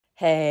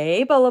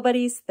Hey Bolo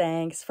buddies,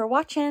 thanks for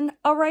watching.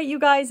 All right, you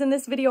guys, in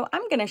this video,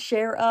 I'm going to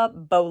share a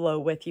Bolo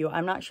with you.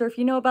 I'm not sure if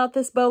you know about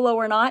this Bolo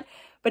or not,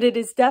 but it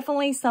is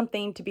definitely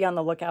something to be on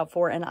the lookout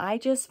for. And I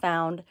just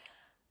found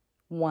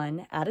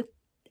one at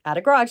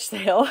a garage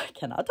sale.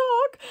 Cannot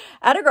talk.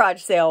 At a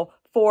garage sale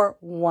for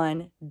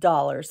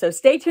 $1. So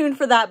stay tuned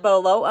for that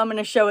Bolo. I'm going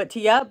to show it to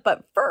you.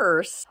 But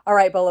first, all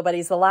right, Bolo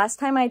buddies, the last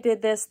time I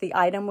did this, the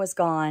item was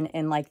gone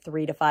in like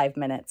 3 to 5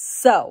 minutes.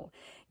 So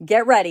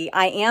get ready.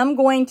 I am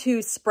going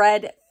to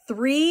spread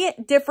 3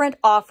 different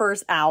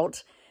offers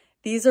out.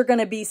 These are going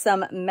to be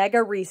some mega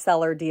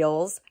reseller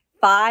deals.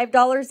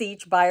 $5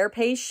 each, buyer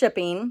pays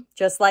shipping,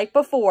 just like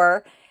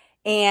before.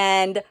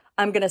 And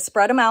I'm going to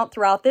spread them out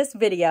throughout this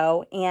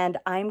video, and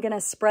I'm going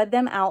to spread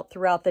them out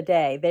throughout the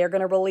day. They are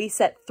going to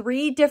release at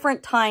 3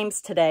 different times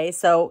today.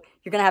 So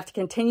you're going to have to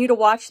continue to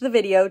watch the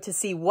video to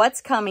see what's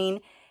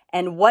coming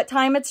and what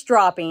time it's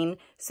dropping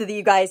so that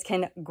you guys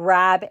can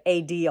grab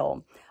a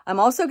deal. I'm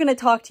also going to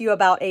talk to you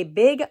about a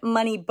big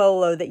money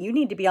Bolo that you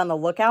need to be on the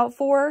lookout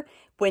for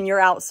when you're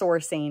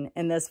outsourcing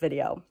in this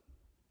video.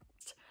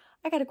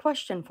 I got a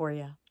question for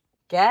you.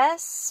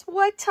 Guess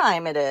what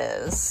time it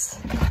is?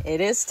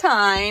 It is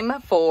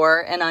time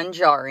for an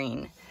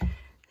unjarring.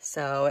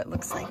 So it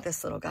looks like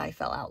this little guy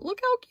fell out. Look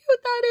how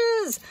cute that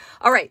is.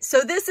 All right,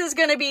 so this is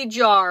going to be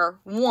jar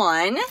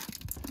 1.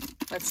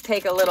 Let's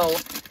take a little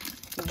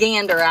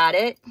gander at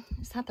it.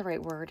 Is that the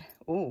right word?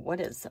 Ooh, what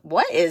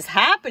is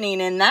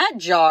happening in that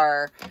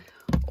jar?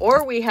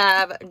 Or we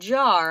have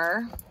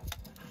jar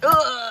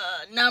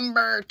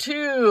number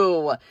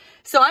 2.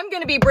 So I'm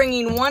going to be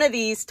bringing one of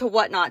these to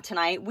Whatnot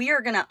tonight. We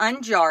are going to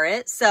unjar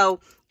it. So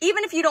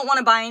even if you don't want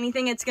to buy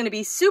anything, it's going to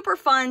be super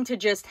fun to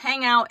just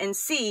hang out and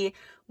see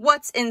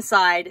what's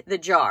inside the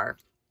jar.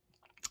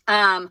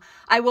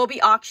 I will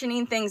be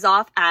auctioning things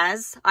off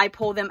as I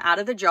pull them out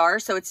of the jar.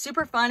 So it's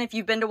super fun. If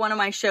you've been to one of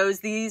my shows,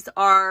 these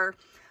are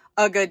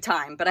a good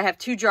time, but I have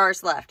 2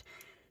 jars left.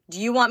 Do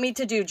you want me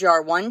to do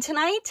jar 1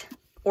 tonight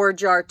or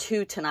jar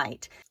 2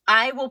 tonight?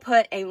 I will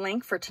put a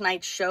link for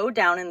tonight's show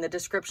down in the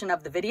description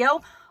of the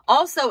video.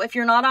 Also, if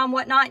you're not on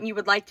Whatnot and you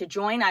would like to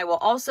join, I will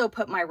also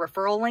put my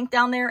referral link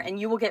down there and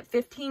you will get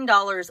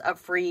 $15 of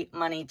free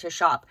money to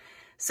shop.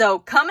 So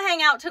come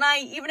hang out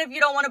tonight. Even if you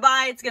don't want to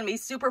buy, it's going to be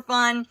super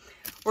fun.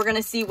 We're going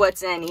to see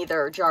what's in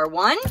either jar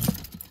 1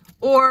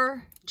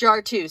 or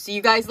jar 2. So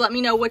you guys let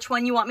me know which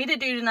one you want me to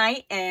do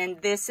tonight.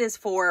 And this is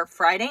for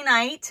Friday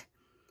night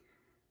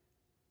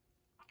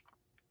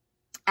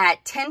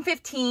at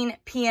 10:15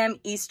 p.m.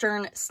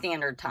 Eastern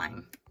Standard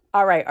Time.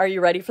 All right, are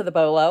you ready for the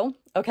Bolo?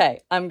 Okay,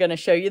 I'm going to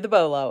show you the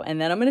Bolo,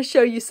 and then I'm going to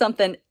show you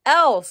something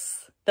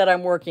else that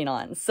I'm working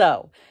on.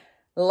 So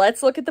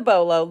let's look at the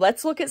Bolo.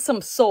 Let's look at some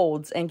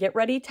solds and get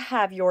ready to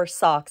have your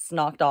socks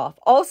knocked off.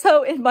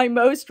 Also, in my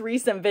most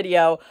recent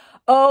video,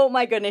 oh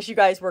my goodness, you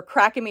guys were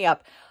cracking me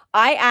up.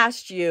 I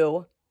asked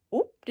you,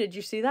 oop, did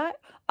you see that?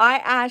 I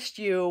asked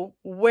you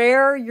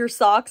where your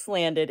socks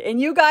landed, and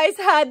you guys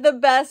had the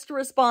best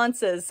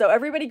responses. So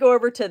everybody go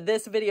over to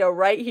this video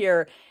right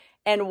here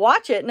and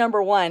watch it,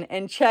 number 1,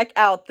 and check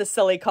out the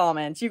silly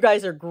comments. You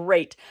guys are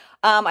great.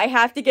 I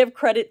have to give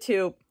credit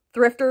to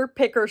Thrifter,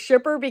 Picker,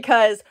 Shipper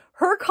because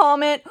her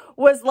comment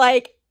was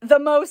like the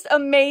most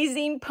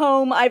amazing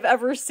poem I've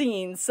ever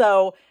seen.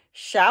 So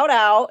shout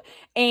out.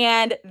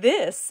 And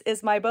this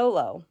is my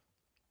Bolo.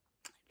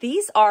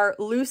 These are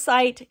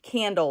lucite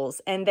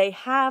candles, and they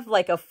have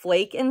like a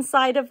flake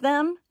inside of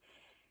them.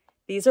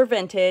 These are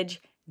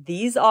vintage.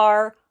 These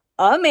are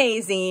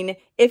amazing.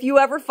 If you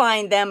ever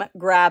find them,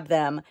 grab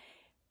them.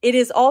 It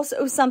is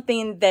also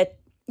something that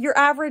your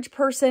average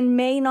person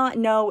may not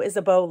know is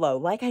a Bolo.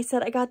 Like I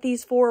said, I got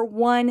these for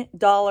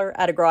 $1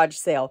 at a garage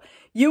sale.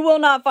 You will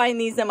not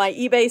find these in my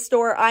eBay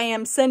store. I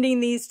am sending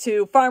these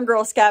to Farm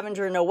Girl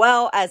Scavenger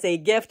Noelle as a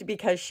gift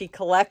because she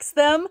collects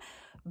them.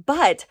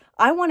 But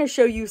I want to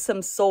show you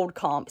some sold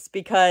comps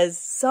because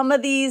some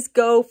of these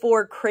go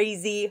for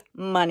crazy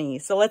money.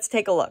 So let's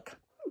take a look.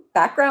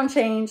 Background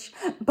change.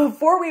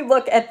 Before we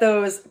look at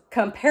those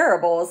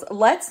comparables,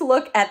 let's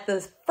look at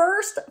the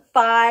first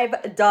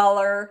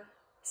 $5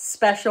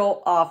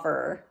 special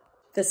offer.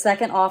 The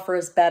second offer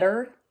is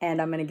better,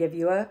 and I'm going to give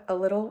you a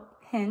little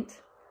hint.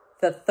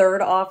 The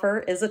third offer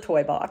is a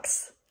toy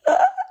box.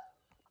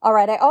 All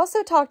right, I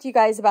also talked to you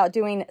guys about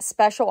doing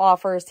special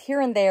offers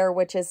here and there,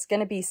 which is going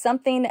to be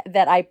something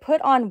that I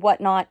put on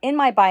Whatnot in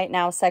my Buy It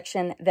Now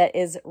section that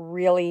is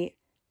really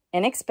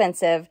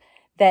inexpensive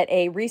that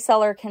a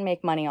reseller can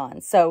make money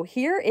on. So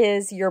here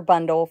is your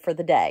bundle for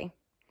the day.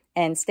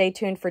 And stay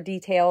tuned for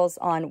details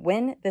on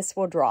when this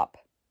will drop.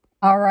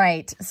 All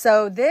right,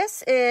 so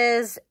this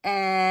is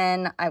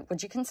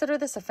would you consider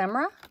this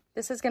ephemera?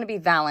 This is going to be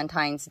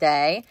Valentine's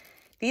Day.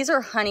 These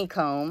are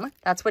honeycomb.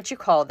 That's what you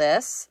call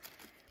this.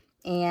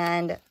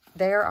 And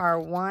there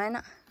are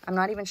I'm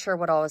not even sure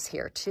what all is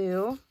here.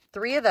 2,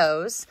 3 of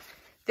those.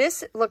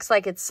 This looks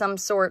like it's some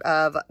sort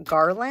of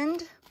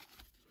garland.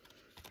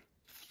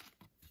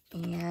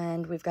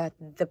 And we've got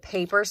the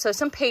paper. So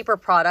some paper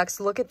products.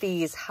 Look at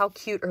these. How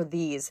cute are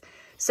these?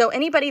 So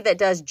anybody that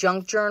does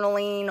junk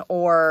journaling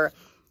or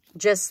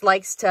just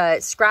likes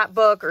to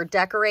scrapbook or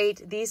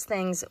decorate, these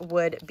things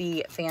would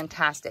be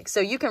fantastic. So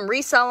you can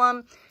resell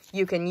them,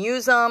 you can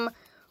use them,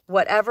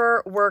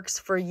 whatever works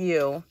for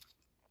you.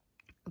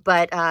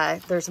 But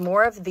there's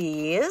more of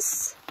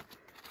these.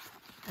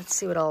 Let's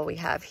see what all we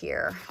have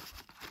here.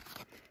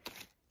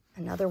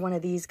 Another one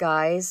of these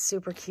guys,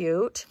 super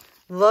cute.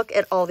 Look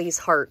at all these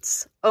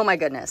hearts. Oh my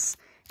goodness.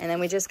 And then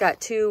we just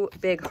got 2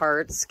 big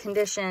hearts.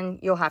 Condition,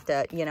 you'll have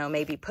to, you know,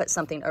 maybe put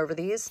something over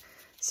these.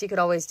 So you could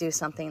always do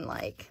something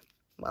like,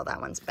 well,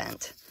 that one's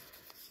bent,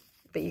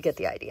 but you get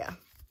the idea.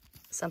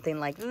 Something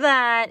like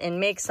that and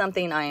make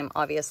something. I am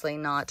obviously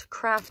not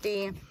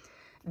crafty.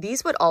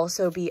 These would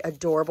also be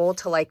adorable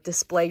to like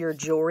display your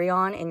jewelry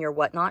on in your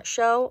whatnot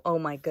show. Oh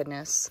my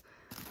goodness,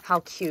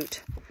 how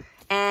cute.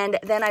 And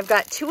then I've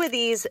got 2 of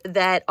these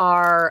that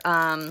are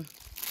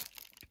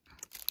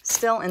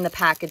still in the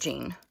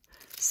packaging.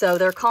 So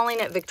they're calling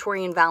it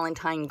Victorian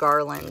Valentine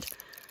Garland.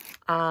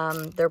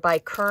 They're by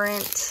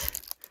Current.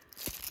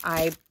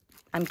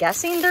 I'm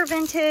guessing they're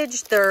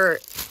vintage. They're,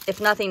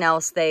 if nothing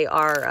else, they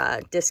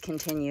are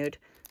discontinued.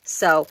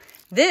 So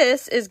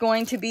this is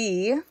going to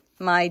be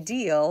my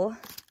deal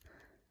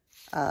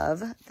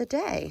of the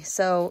day.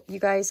 So you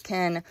guys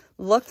can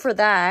look for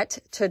that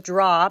to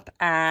drop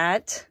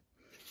at,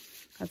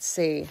 let's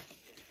see,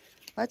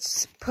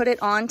 let's put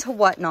it on to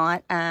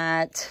Whatnot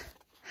at,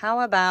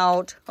 how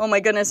about, oh my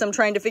goodness, I'm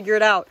trying to figure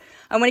it out.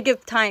 I want to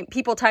give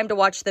people time to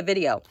watch the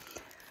video.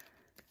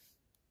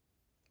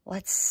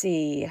 Let's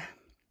see.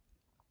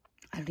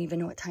 I don't even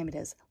know what time it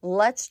is.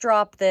 Let's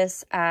drop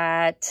this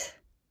at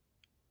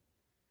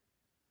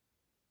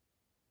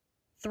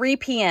 3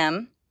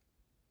 p.m.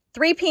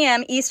 3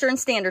 p.m. Eastern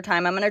Standard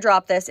Time. I'm going to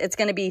drop this. It's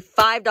going to be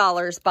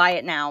 $5. Buy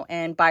it now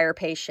and buyer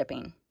pays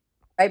shipping.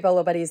 All right,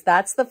 Bolo Buddies,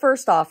 that's the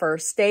first offer.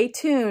 Stay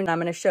tuned. I'm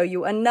going to show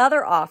you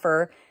another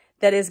offer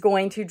that is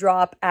going to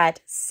drop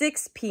at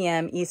 6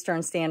 p.m.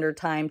 Eastern Standard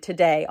Time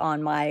today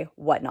on my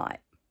Whatnot.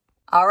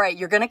 All right,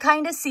 you're going to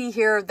kind of see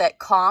here that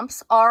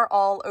comps are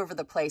all over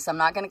the place. I'm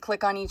not going to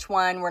click on each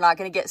one. We're not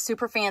going to get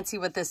super fancy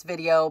with this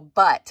video,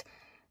 but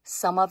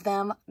some of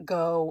them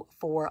go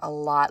for a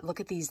lot. Look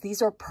at these.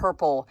 These are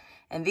purple,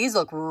 and these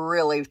look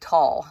really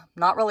tall.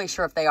 Not really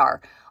sure if they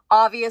are.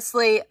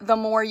 Obviously, the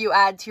more you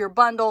add to your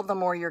bundle, the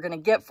more you're going to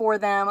get for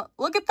them.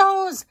 Look at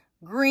those.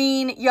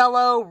 Green,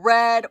 yellow,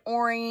 red,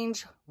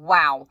 orange.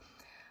 Wow.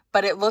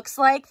 But it looks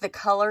like the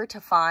color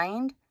to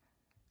find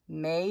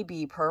may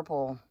be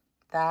purple.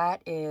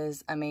 That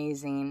is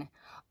amazing.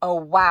 Oh,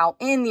 wow.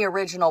 In the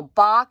original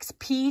box,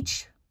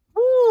 peach.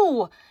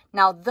 Woo!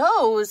 Now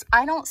those,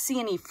 I don't see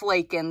any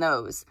flake in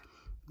those.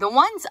 The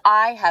ones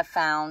I have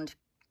found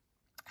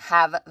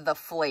have the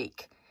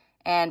flake.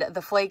 And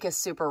the flake is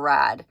super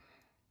rad.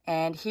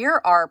 And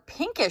here are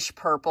pinkish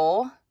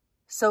purple.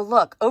 So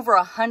look, over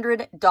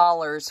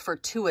 $100 for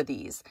 2 of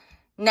these.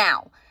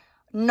 Now,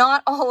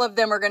 not all of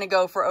them are going to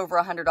go for over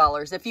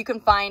 $100. If you can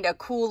find a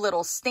cool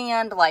little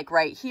stand like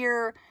right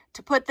here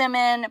to put them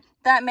in,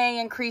 that may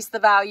increase the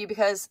value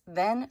because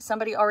then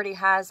somebody already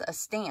has a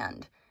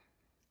stand.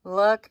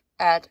 Look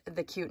at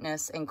the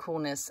cuteness and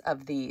coolness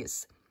of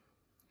these.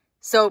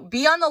 So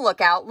be on the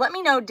lookout. Let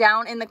me know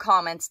down in the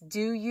comments,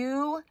 did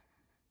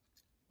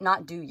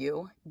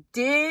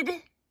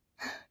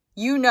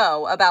you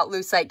know about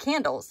lucite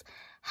candles?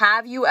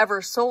 Have you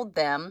ever sold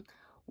them?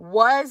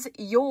 Was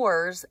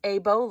yours a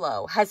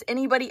bolo? Has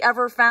anybody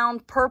ever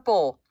found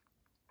purple?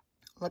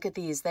 Look at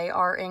these. They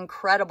are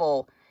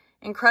incredible.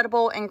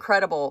 Incredible,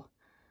 incredible.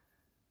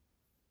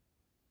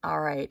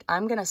 All right,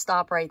 I'm going to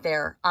stop right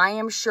there. I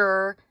am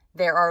sure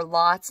there are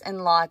lots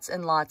and lots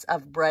and lots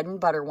of bread and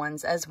butter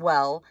ones as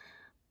well.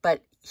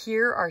 But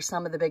here are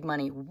some of the big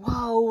money.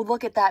 Whoa,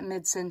 look at that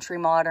mid-century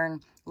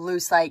modern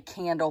lucite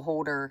candle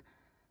holder.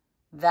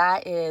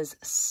 That is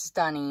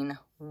stunning.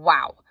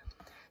 Wow.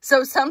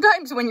 So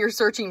sometimes when you're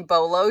searching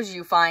bolos,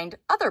 you find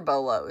other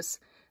bolos.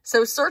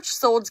 So search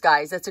solds,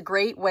 guys. It's a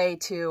great way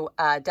to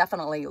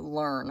definitely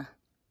learn.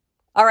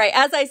 All right,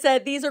 as I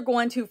said, these are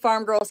going to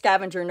Farm Girl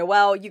Scavenger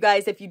Noelle. You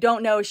guys, if you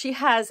don't know, she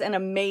has an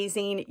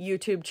amazing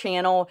YouTube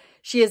channel.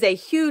 She is a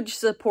huge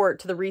support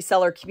to the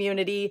reseller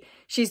community.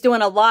 She's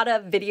doing a lot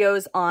of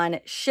videos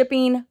on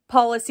shipping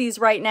policies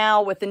right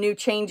now with the new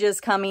changes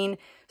coming,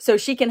 so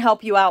she can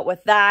help you out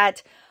with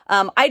that.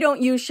 I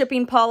don't use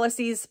shipping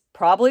policies,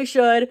 probably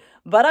should,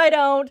 but I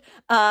don't.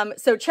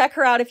 So check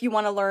her out if you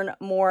want to learn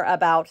more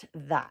about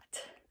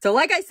that. So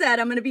like I said,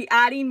 I'm going to be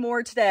adding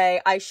more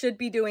today. I should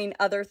be doing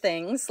other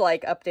things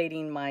like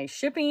updating my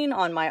shipping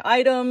on my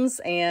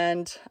items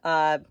and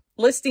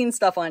listing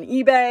stuff on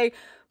eBay.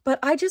 But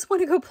I just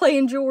want to go play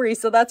in jewelry,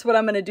 so that's what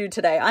I'm going to do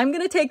today. I'm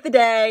going to take the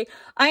day,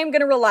 I am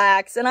going to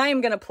relax, and I am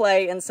going to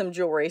play in some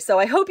jewelry. So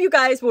I hope you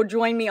guys will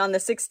join me on the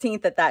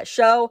 16th at that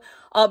show.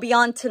 I'll be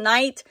on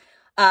tonight.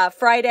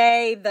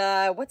 Friday,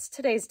 what's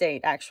today's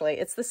date, actually?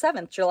 It's the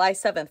 7th, July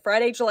 7th.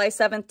 Friday, July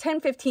 7th,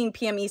 10:15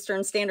 p.m.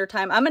 Eastern Standard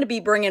Time. I'm going to be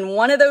bringing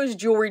one of those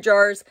jewelry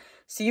jars.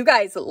 So you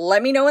guys,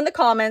 let me know in the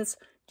comments,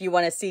 do you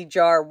want to see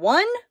jar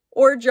 1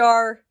 or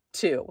jar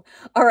too.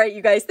 All right,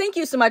 you guys, thank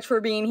you so much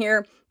for being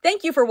here.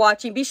 Thank you for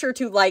watching. Be sure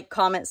to like,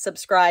 comment,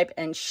 subscribe,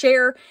 and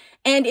share.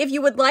 And if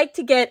you would like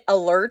to get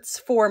alerts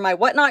for my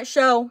Whatnot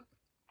show,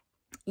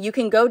 you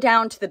can go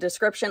down to the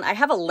description. I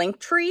have a link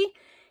tree.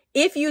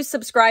 If you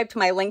subscribe to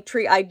my link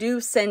tree, I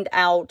do send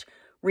out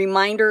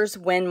reminders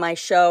when my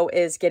show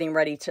is getting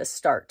ready to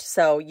start.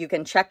 So you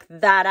can check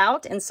that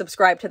out and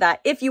subscribe to that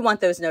if you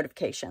want those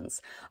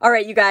notifications. All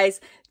right, you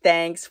guys,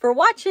 thanks for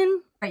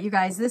watching. All right, you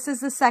guys, this is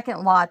the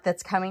second lot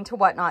that's coming to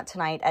Whatnot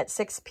tonight at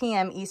 6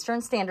 p.m.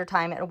 Eastern Standard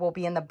Time. It will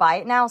be in the Buy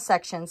It Now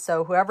section,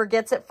 so whoever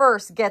gets it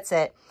first gets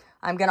it.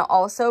 I'm going to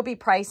also be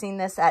pricing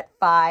this at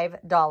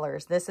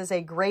 $5. This is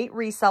a great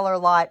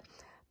reseller lot.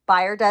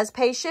 Buyer does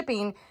pay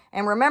shipping.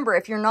 And remember,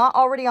 if you're not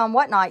already on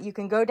Whatnot, you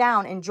can go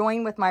down and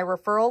join with my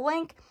referral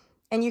link,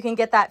 and you can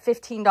get that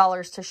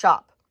 $15 to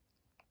shop.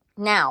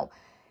 Now,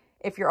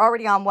 if you're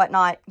already on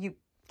Whatnot, you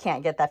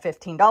can't get that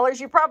 $15.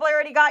 You probably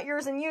already got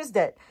yours and used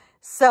it.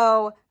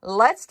 So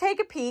let's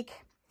take a peek,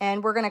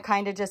 and we're going to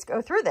kind of just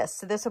go through this.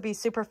 So this will be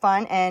super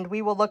fun, and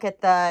we will look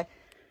at the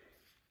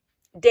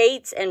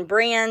dates and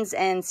brands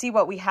and see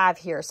what we have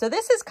here. So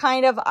this is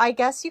kind of, I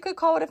guess you could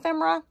call it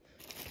ephemera,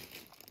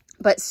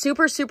 but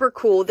super, super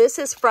cool. This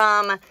is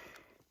from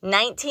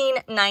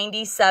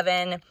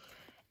 1997,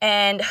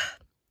 and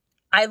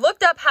I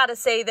looked up how to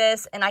say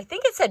this, and I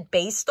think it said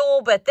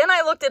bastel, but then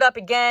I looked it up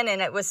again,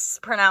 and it was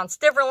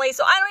pronounced differently,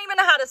 so I don't even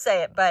know how to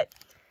say it, but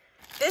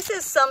this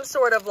is some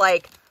sort of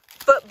like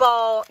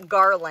football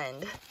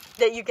garland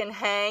that you can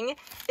hang.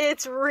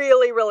 It's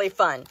really, really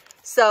fun.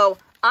 So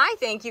I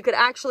think you could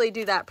actually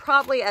do that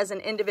probably as an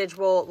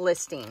individual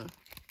listing.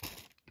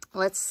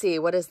 Let's see,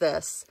 what is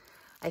this?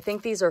 I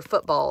think these are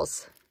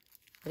footballs.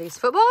 Are these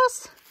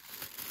footballs?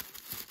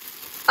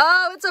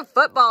 Oh, it's a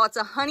football. It's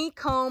a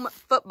honeycomb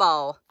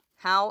football.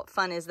 How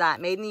fun is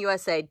that? Made in the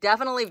USA.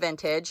 Definitely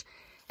vintage.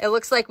 It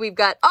looks like we've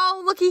got,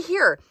 oh, looky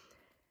here.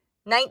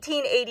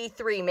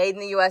 1983, made in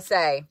the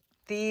USA.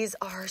 These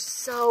are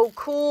so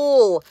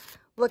cool.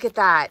 Look at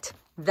that.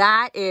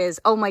 That is,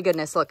 oh my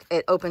goodness, look,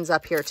 it opens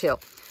up here too.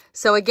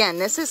 So again,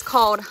 this is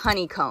called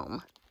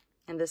honeycomb,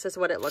 and this is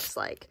what it looks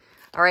like.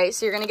 All right,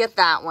 so you're going to get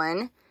that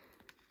one.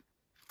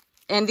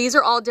 And these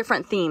are all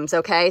different themes,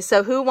 okay?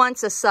 So who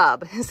wants a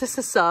sub? Is this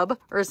a sub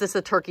or is this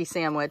a turkey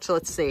sandwich?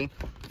 Let's see.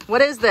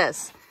 What is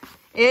this?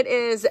 It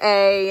is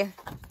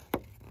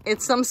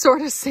it's some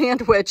sort of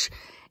sandwich.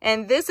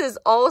 And this is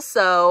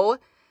also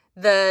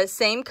the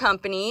same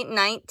company,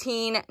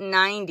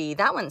 1990.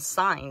 That one's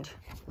signed.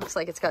 Looks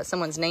like it's got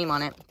someone's name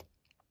on it.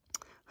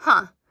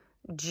 Huh.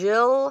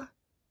 Jill.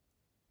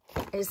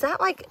 Is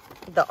that like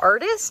the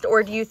artist,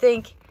 or do you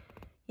think,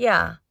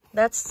 yeah,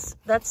 that's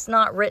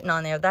not written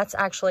on there. That's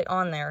actually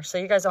on there. So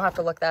you guys don't have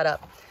to look that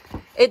up.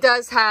 It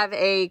does have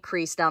a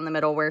crease down the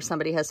middle where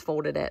somebody has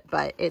folded it,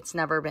 but it's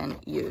never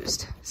been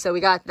used. So we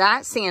got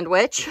that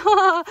sandwich.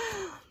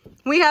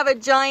 We have a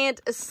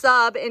giant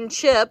sub and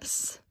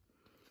chips.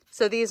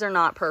 So these are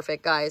not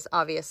perfect, guys,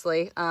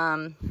 obviously.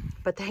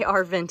 But they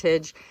are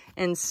vintage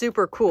and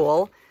super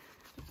cool.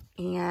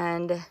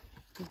 And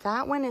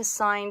that one is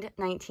signed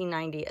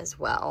 1990 as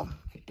well.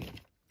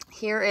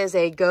 Here is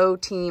a Go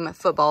Team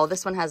football.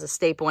 This one has a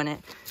staple in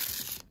it.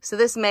 So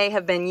this may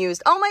have been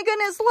used. Oh my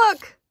goodness,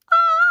 look.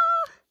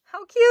 Ah,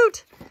 how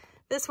cute.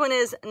 This one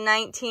is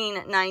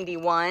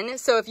 1991.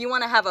 So if you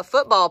want to have a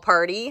football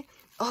party,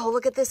 oh,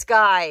 look at this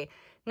guy.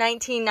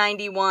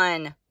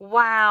 1991.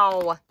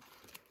 Wow.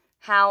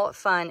 How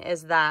fun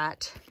is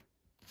that?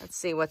 Let's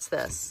see, what's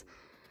this?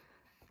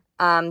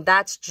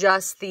 That's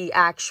just the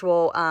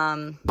actual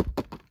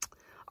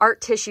art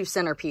tissue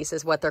centerpiece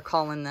is what they're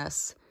calling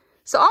this.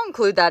 So I'll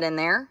include that in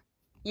there.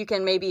 You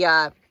can maybe,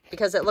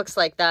 because it looks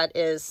like that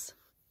is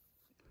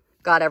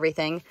got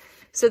everything.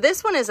 So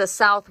this one is a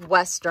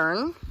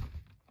Southwestern.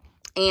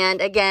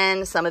 And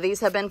again, some of these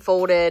have been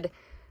folded.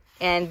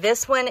 And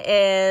this one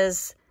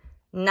is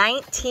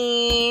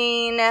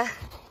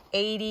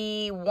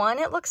 1981,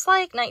 it looks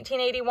like.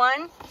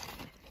 1981.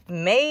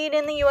 Made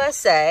in the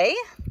USA.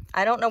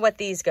 I don't know what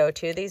these go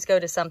to. These go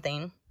to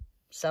something.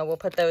 So we'll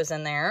put those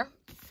in there.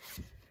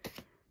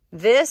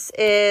 This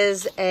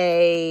is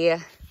a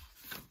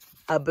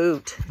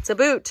boot. It's a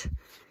boot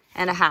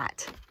and a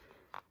hat.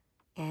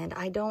 And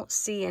I don't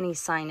see any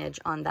signage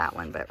on that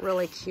one, but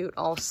really cute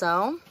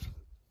also.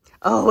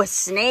 Oh, a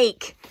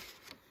snake.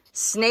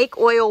 Snake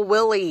Oil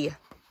Willy.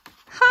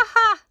 Ha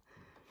ha.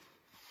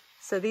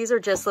 So these are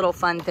just little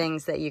fun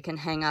things that you can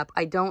hang up.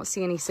 I don't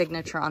see any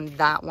signature on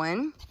that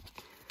one.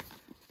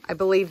 I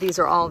believe these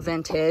are all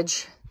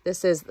vintage.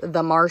 This is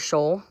the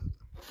Marshall.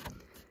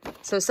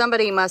 So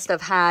somebody must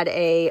have had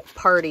a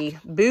party.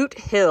 Boot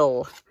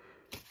Hill.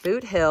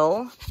 Boot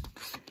Hill.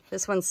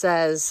 This one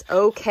says,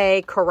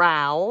 OK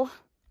Corral.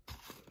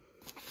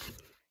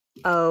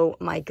 Oh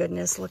my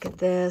goodness, look at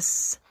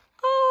this.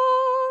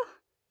 Oh,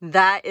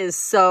 that is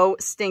so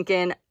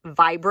stinking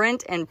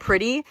vibrant and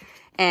pretty.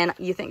 And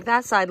you think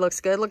that side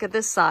looks good. Look at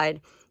this side.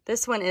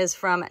 This one is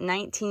from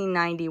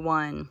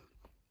 1991.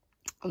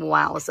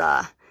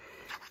 Wowza.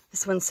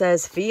 This one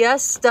says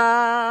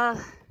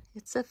Fiesta.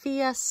 It's a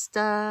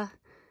Fiesta.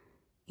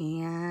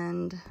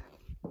 And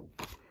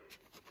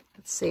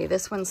let's see,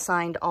 this one's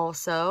signed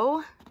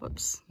also.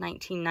 Whoops,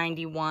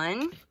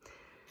 1991.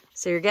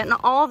 So you're getting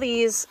all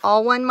these,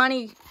 all one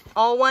money,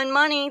 all one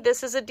money.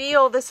 This is a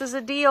deal. This is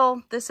a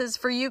deal. This is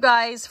for you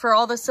guys, for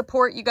all the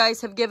support you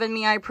guys have given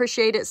me. I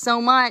appreciate it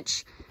so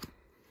much.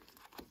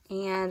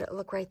 And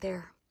look right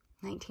there,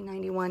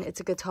 1991. It's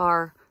a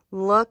guitar.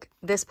 Look,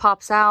 this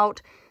pops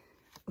out.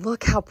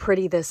 Look how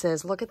pretty this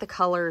is. Look at the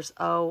colors.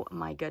 Oh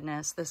my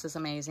goodness, this is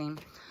amazing.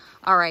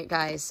 All right,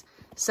 guys.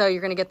 So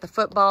you're going to get the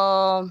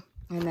football,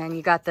 and then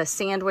you got the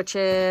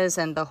sandwiches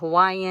and the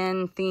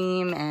Hawaiian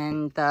theme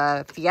and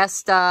the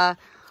fiesta.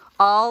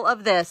 All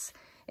of this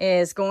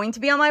is going to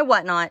be on my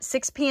Whatnot.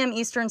 6 p.m.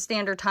 Eastern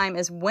Standard Time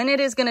is when it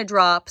is going to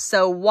drop.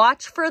 So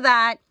watch for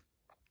that.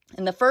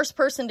 And the first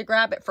person to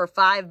grab it for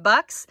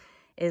 $5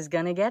 is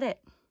going to get it.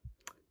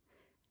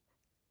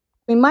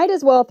 We might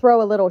as well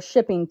throw a little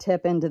shipping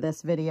tip into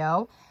this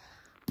video.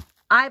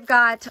 I've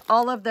got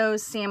all of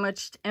those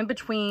sandwiched in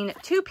between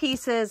 2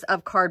 pieces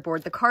of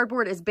cardboard. The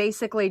cardboard is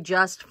basically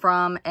just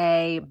from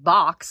a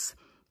box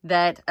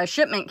that a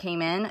shipment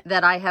came in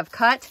that I have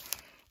cut,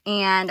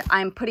 and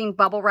I'm putting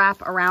bubble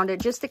wrap around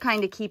it just to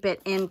kind of keep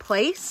it in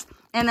place.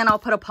 And then I'll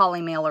put a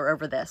poly mailer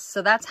over this.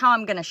 So that's how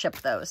I'm going to ship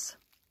those.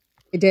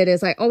 What I did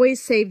is I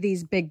always save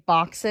these big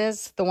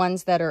boxes, the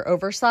ones that are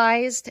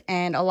oversized,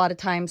 and a lot of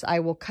times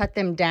I will cut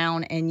them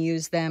down and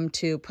use them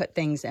to put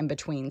things in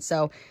between.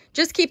 So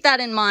just keep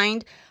that in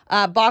mind.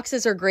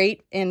 Boxes are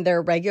great in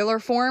their regular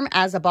form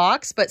as a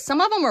box, but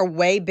some of them are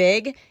way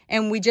big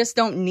and we just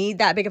don't need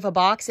that big of a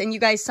box, and you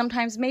guys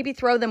sometimes maybe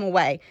throw them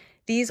away.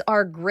 These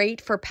are great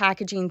for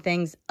packaging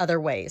things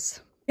other ways.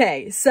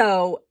 Okay,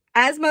 so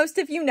as most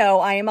of you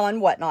know, I am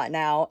on Whatnot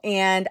now,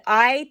 and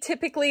I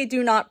typically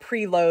do not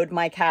preload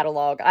my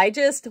catalog. I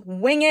just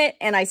wing it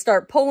and I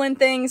start pulling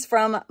things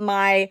from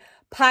my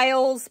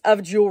piles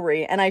of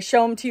jewelry and I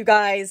show them to you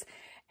guys,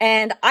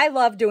 and I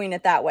love doing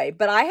it that way.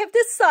 But I have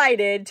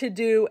decided to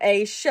do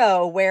a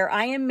show where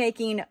I am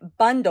making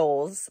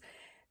bundles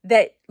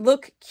that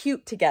look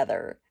cute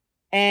together.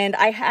 And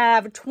I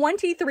have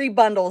 23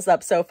 bundles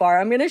up so far.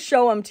 I'm going to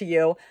show them to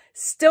you.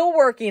 Still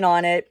working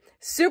on it.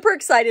 Super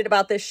excited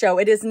about this show.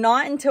 It is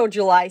not until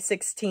July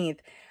 16th,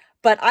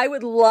 but I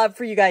would love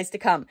for you guys to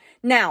come.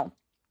 Now,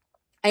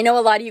 I know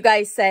a lot of you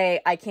guys say,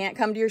 I can't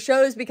come to your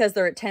shows because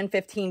they're at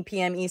 10:15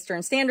 p.m.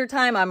 Eastern Standard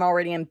Time. I'm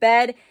already in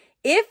bed.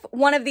 If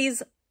one of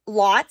these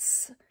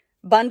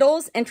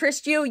bundles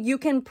interest you, you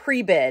can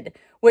pre-bid,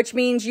 which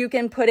means you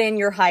can put in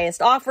your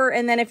highest offer,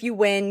 and then if you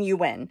win, you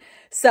win.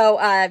 So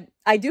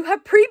I do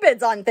have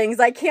pre-bids on things.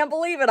 I can't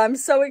believe it. I'm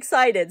so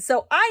excited.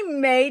 So I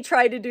may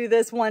try to do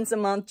this once a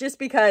month just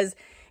because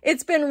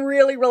it's been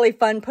really, really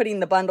fun putting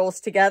the bundles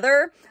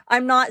together.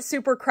 I'm not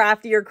super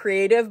crafty or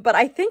creative, but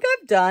I think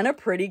I've done a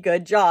pretty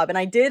good job. And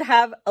I did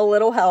have a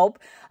little help.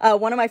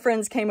 One of my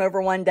friends came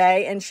over one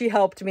day and she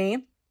helped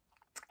me.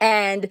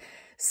 And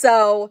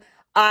so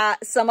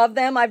some of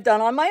them I've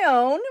done on my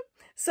own.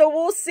 So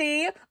we'll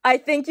see. I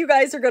think you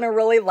guys are going to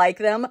really like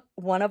them.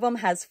 One of them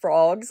has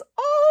frogs.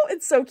 Oh,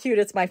 it's so cute.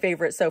 It's my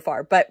favorite so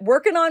far, but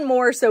working on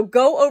more. So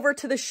go over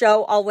to the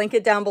show. I'll link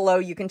it down below.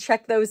 You can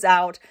check those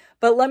out,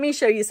 but let me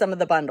show you some of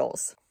the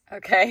bundles.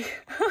 Okay.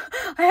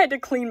 I had to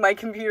clean my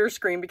computer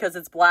screen because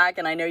it's black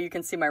and I know you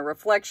can see my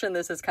reflection.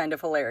 This is kind of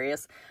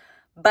hilarious.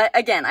 But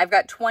again, I've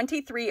got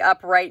 23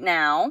 up right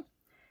now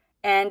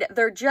and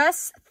they're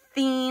just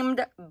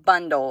themed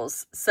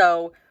bundles.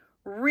 So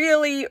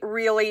really,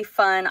 really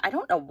fun. I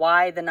don't know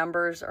why the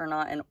numbers are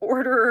not in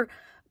order,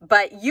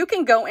 but you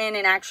can go in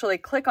and actually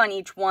click on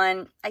each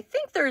one. I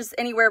think there's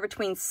anywhere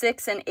between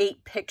 6 and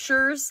 8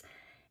 pictures,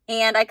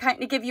 and I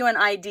kind of give you an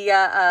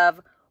idea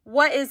of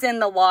what is in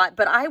the lot,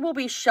 but I will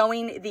be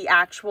showing the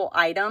actual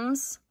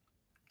items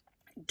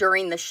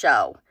during the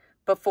show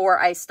before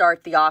I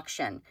start the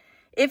auction.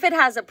 If it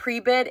has a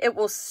pre-bid, it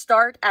will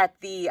start at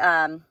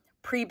the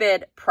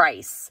pre-bid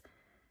price.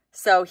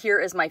 So here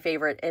is my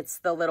favorite. It's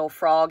the little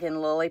frog and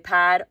lily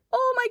pad.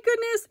 Oh my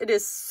goodness. It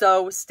is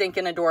so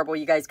stinking adorable.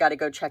 You guys got to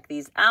go check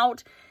these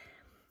out.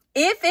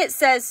 If it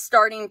says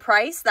starting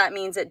price, that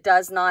means it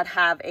does not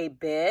have a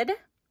bid.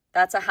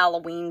 That's a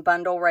Halloween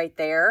bundle right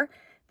there.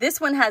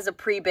 This one has a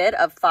pre-bid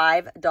of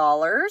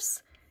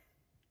 $5.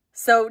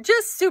 So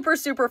just super,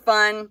 super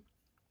fun.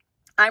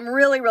 I'm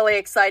really, really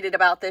excited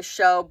about this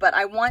show, but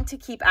I want to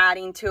keep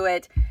adding to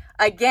it.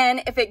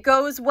 Again, if it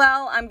goes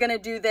well, I'm going to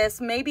do this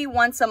maybe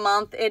once a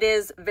month. It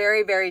is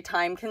very, very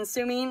time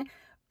consuming,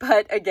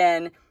 but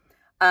again,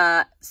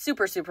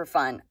 super, super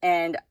fun.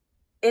 And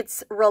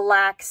it's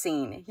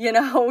relaxing. You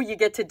know, you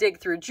get to dig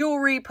through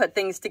jewelry, put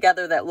things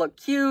together that look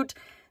cute.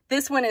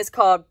 This one is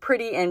called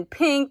Pretty in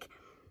Pink.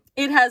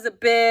 It has a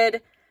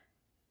bid.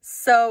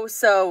 So,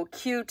 so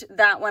cute.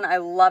 That one, I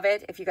love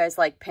it. If you guys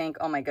like pink,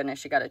 oh my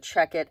goodness, you got to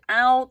check it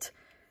out.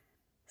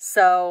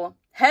 So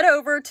head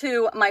over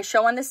to my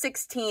show on the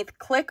 16th,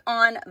 click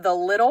on the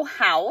little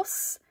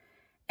house,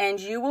 and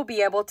you will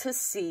be able to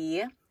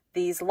see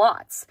these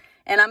lots.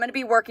 And I'm going to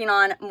be working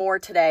on more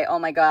today. Oh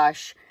my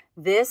gosh,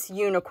 this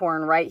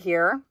unicorn right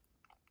here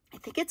I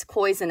think it's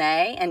Cloisonne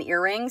and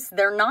earrings.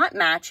 They're not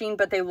matching,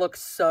 but they look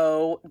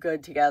so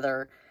good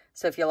together.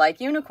 So if you like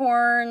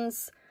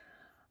unicorns,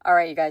 all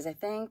right, you guys, I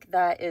think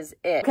that is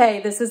it. Okay,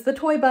 this is the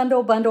toy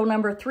bundle, bundle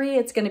number 3.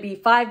 It's going to be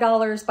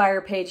 $5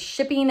 buyer paid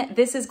shipping.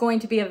 This is going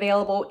to be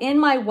available in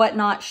my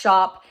Whatnot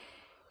shop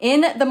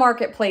in the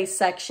marketplace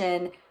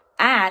section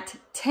at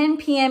 10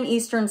 p.m.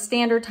 Eastern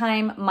Standard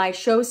Time. My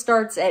show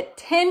starts at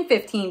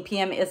 10:15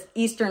 p.m.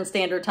 Eastern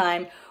Standard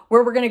Time,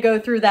 where we're going to go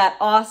through that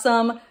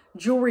awesome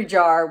jewelry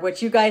jar,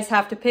 which you guys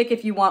have to pick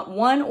if you want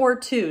 1 or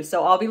 2.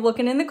 So I'll be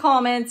looking in the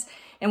comments,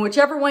 and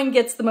whichever one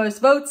gets the most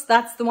votes,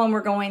 that's the one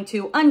we're going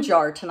to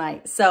unjar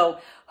tonight. So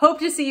hope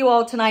to see you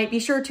all tonight. Be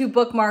sure to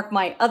bookmark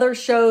my other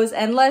shows,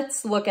 and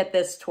let's look at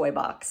this toy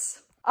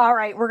box. All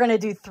right, we're going to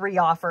do 3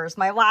 offers.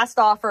 My last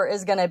offer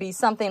is going to be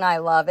something I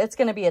love. It's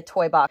going to be a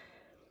toy box.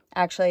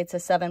 Actually, it's a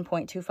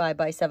 7.25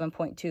 by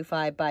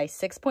 7.25 by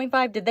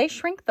 6.5. Did they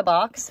shrink the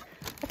box?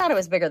 I thought it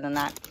was bigger than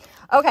that.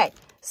 Okay,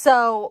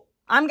 so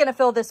I'm going to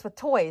fill this with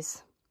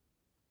toys.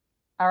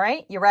 All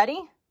right, you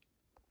ready?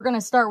 We're going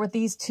to start with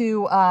these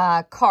 2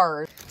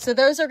 cars. So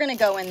those are going to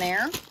go in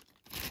there.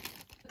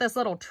 This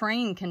little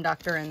train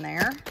conductor in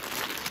there.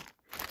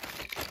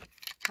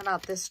 How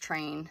about this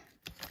train?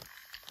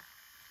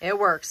 It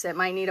works. It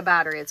might need a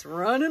battery. It's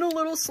running a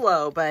little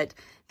slow, but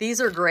these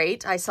are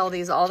great. I sell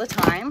these all the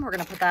time. We're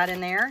going to put that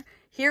in there.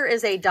 Here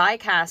is a die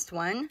cast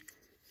one.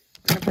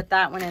 We're going to put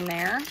that one in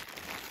there.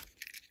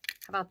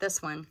 How about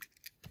this one?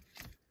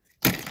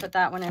 Put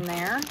that one in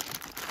there.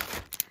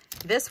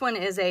 This one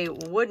is a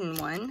wooden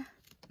one,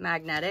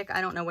 magnetic.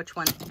 I don't know which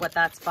one, what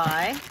that's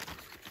by. You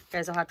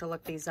guys will have to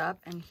look these up.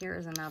 And here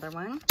is another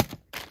one.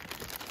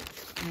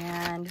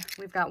 And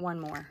we've got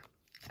one more.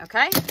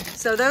 Okay,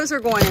 so those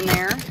are going in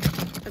there.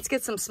 Let's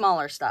get some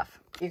smaller stuff.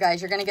 You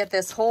guys, you're going to get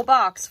this whole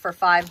box for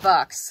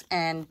 $5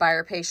 and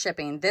buyer pay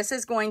shipping. This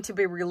is going to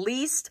be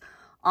released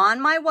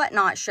on my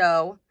Whatnot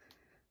show,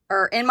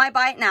 or in my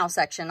Buy It Now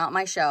section, not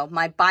my show,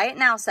 my Buy It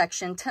Now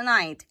section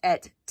tonight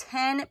at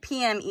 10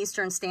 p.m.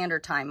 Eastern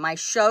Standard Time. My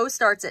show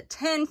starts at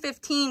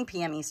 10:15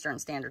 p.m. Eastern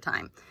Standard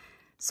Time.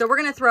 So we're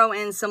going to throw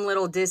in some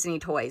little Disney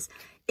toys.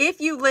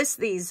 If you list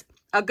these,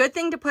 a good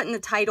thing to put in the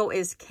title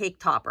is Cake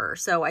Topper.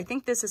 So I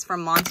think this is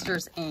from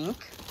Monsters, Inc.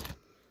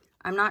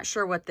 I'm not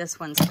sure what this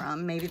one's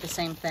from. Maybe the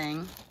same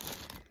thing.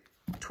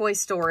 Toy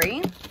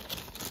Story.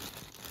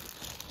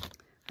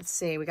 Let's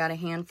see. We got a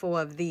handful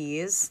of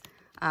these.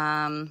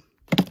 I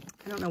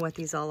don't know what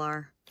these all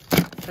are,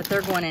 but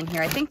they're going in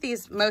here. I think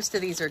most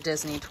of these are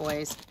Disney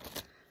toys.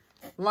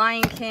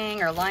 Lion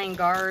King or Lion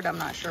Guard. I'm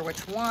not sure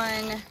which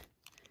one.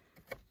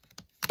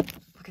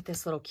 Look at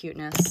this little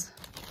cuteness.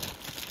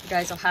 You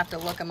guys will have to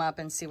look them up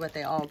and see what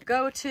they all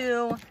go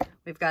to.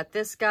 We've got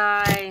this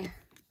guy.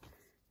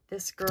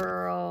 This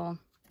girl.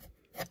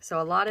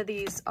 So a lot of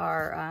these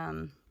are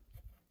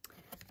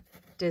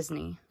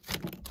Disney.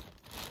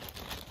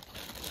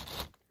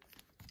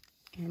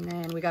 And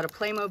then we got a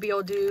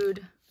Playmobil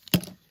dude.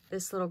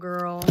 This little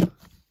girl.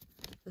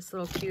 This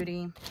little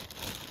cutie.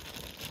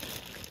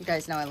 You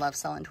guys know I love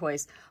selling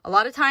toys. A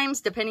lot of times,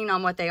 depending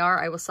on what they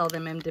are, I will sell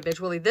them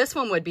individually. This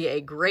one would be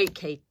a great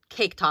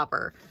cake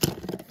topper.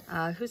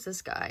 Who's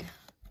this guy?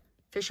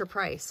 Fisher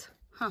Price.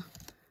 Huh.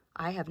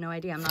 I have no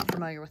idea. I'm not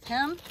familiar with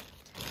him.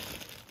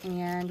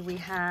 And we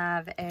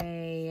have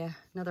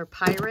another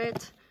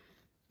pirate,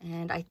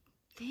 and I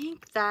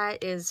think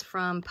that is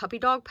from Puppy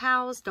Dog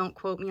Pals. Don't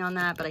quote me on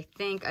that, but I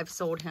think I've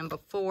sold him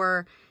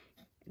before.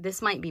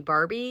 This might be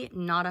Barbie.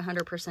 Not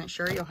 100%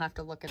 sure. You'll have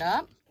to look it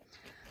up.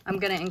 I'm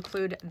going to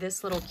include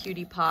this little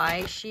cutie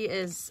pie. She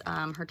is,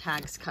 her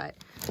tag's cut,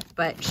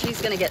 but she's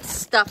going to get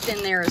stuffed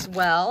in there as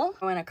well.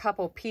 And a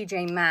couple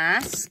PJ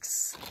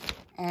Masks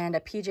and a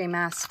PJ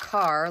Mask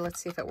car.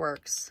 Let's see if it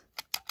works.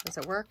 Does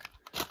it work?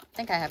 I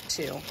think I have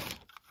 2.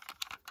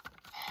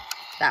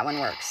 That one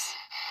works.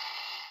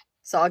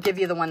 So I'll give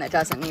you the one that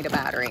doesn't need a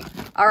battery.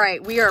 All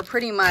right, we are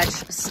pretty much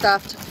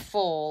stuffed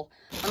full.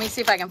 Let me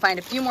see if I can find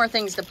a few more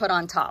things to put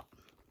on top.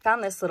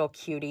 Found this little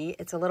cutie.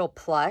 It's a little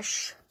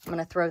plush. I'm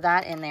going to throw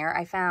that in there.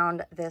 I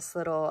found this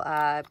little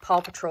Paw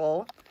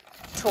Patrol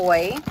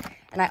toy.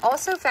 And I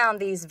also found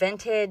these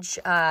vintage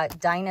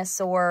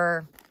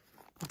dinosaur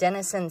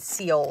Denison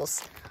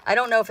seals. I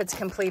don't know if it's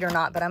complete or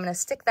not, but I'm going to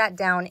stick that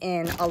down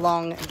in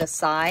along the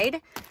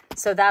side.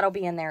 So that'll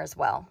be in there as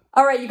well.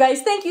 All right, you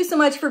guys, thank you so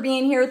much for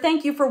being here.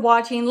 Thank you for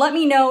watching. Let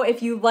me know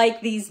if you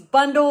like these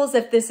bundles,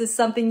 if this is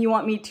something you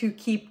want me to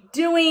keep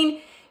doing.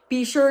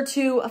 Be sure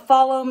to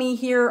follow me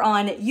here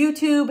on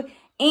YouTube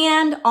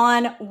and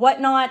on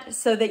Whatnot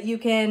so that you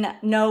can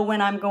know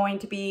when I'm going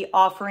to be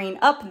offering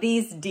up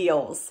these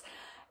deals.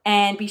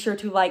 And be sure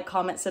to like,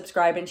 comment,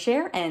 subscribe, and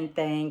share. And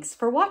thanks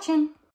for watching.